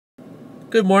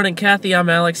Good morning, Kathy. I'm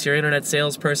Alex, your internet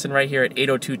salesperson right here at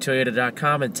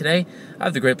 802toyota.com, and today I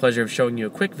have the great pleasure of showing you a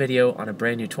quick video on a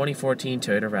brand new 2014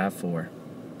 Toyota RAV4.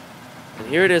 And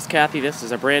here it is, Kathy. This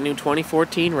is a brand new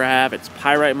 2014 RAV. It's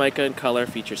Pyrite Mica in color,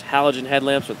 features halogen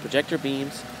headlamps with projector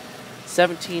beams,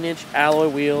 17-inch alloy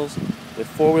wheels with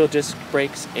four-wheel disc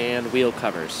brakes and wheel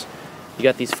covers. You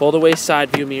got these fold-away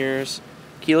side view mirrors.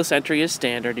 Keyless entry is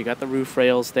standard. You got the roof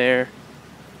rails there.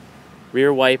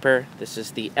 Rear wiper. This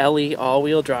is the LE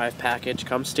all-wheel drive package.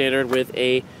 Comes standard with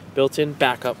a built-in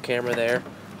backup camera there.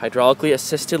 Hydraulically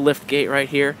assisted lift gate right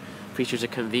here. Features a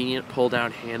convenient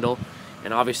pull-down handle.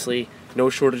 And obviously, no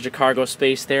shortage of cargo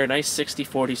space there. Nice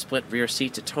 60-40 split rear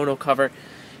seats, a tonneau cover,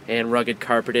 and rugged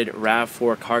carpeted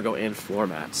RAV4 cargo and floor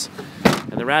mats.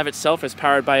 And the RAV itself is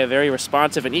powered by a very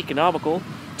responsive and economical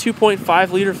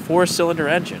 2.5-liter four-cylinder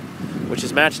engine, which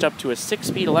is matched up to a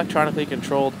 6-speed electronically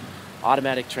controlled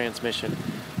automatic transmission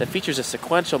that features a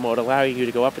sequential mode allowing you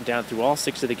to go up and down through all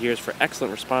 6 of the gears for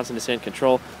excellent responsiveness and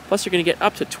control. Plus, you're going to get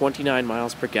up to 29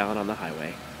 miles per gallon on the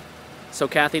highway. So,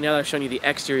 Kathy, now that I've shown you the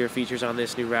exterior features on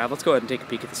this new RAV, let's go ahead and take a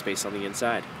peek at the space on the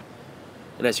inside.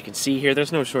 And as you can see here,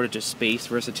 there's no shortage of space,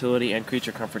 versatility, and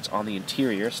creature comforts on the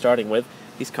interior, starting with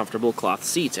these comfortable cloth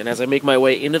seats. And as I make my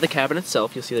way into the cabin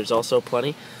itself, you'll see there's also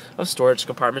plenty of storage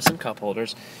compartments and cup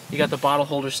holders. You got the bottle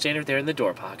holder standard there in the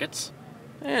door pockets.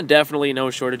 And definitely no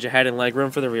shortage of head and leg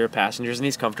room for the rear passengers in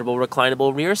these comfortable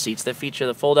reclinable rear seats that feature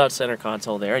the fold-out center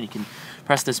console there. And you can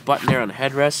press this button there on the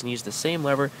headrest and use the same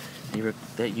lever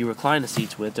that you recline the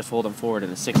seats with to fold them forward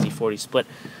in a 60-40 split,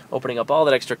 opening up all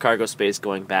that extra cargo space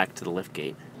going back to the lift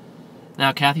gate.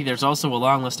 Now, Kathy, there's also a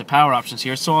long list of power options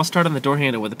here, so I'll start on the door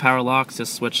handle with the power locks.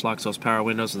 This switch locks those power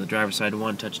windows with the driver's side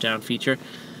one touch-down feature.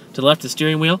 To the left, the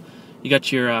steering wheel. You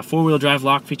got your four-wheel drive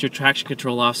lock feature, traction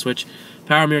control off switch,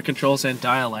 power mirror controls, and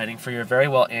dial lighting for your very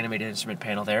well animated instrument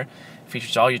panel there. It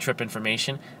features all your trip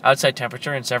information, outside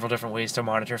temperature, and several different ways to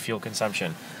monitor fuel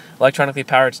consumption. Electronically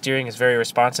powered steering is very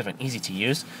responsive and easy to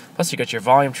use. Plus, you got your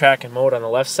volume, track, and mode on the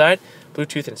left side,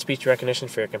 Bluetooth and speech recognition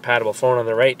for your compatible phone on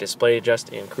the right, display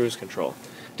adjust, and cruise control.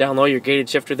 Down low, your gated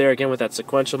shifter there, again with that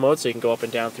sequential mode, so you can go up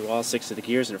and down through all 6 of the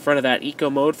gears. In front of that,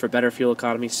 eco mode for better fuel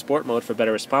economy, sport mode for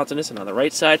better responsiveness, and on the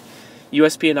right side,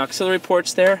 USB and auxiliary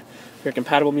ports there for your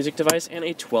compatible music device, and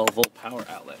a 12-volt power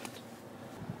outlet.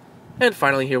 And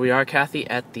finally, here we are, Kathy,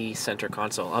 at the center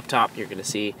console. Up top, you're going to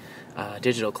see a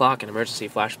digital clock and emergency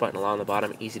flash button along the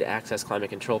bottom, easy-to-access climate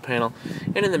control panel.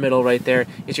 And in the middle right there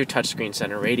is your touchscreen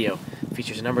center radio. It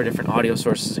features a number of different audio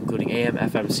sources, including AM,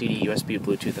 FM, CD, USB,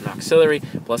 Bluetooth, and auxiliary.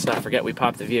 But let's not forget, we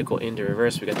popped the vehicle into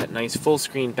reverse. We got that nice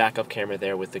full-screen backup camera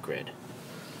there with the grid.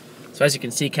 So as you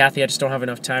can see, Kathy, I just don't have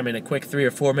enough time in a quick 3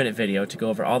 or 4 minute video to go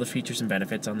over all the features and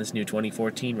benefits on this new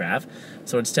 2014 RAV.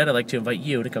 So instead, I'd like to invite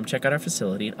you to come check out our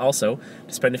facility and also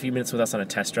to spend a few minutes with us on a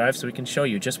test drive so we can show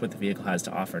you just what the vehicle has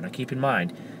to offer. Now keep in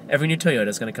mind, every new Toyota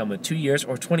is going to come with 2 years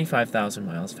or 25,000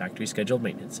 miles factory scheduled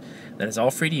maintenance. That is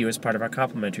all free to you as part of our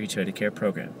complimentary Toyota Care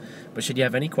program. But should you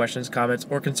have any questions, comments,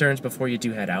 or concerns before you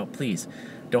do head out, please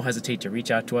don't hesitate to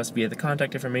reach out to us via the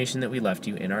contact information that we left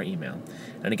you in our email.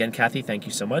 And again, Kathy, thank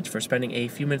you so much for spending a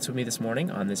few minutes with me this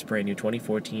morning on this brand new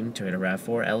 2014 Toyota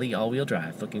RAV4 LE all-wheel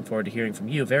drive. Looking forward to hearing from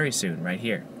you very soon right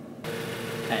here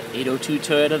at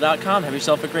 802toyota.com. Have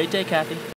yourself a great day, Kathy.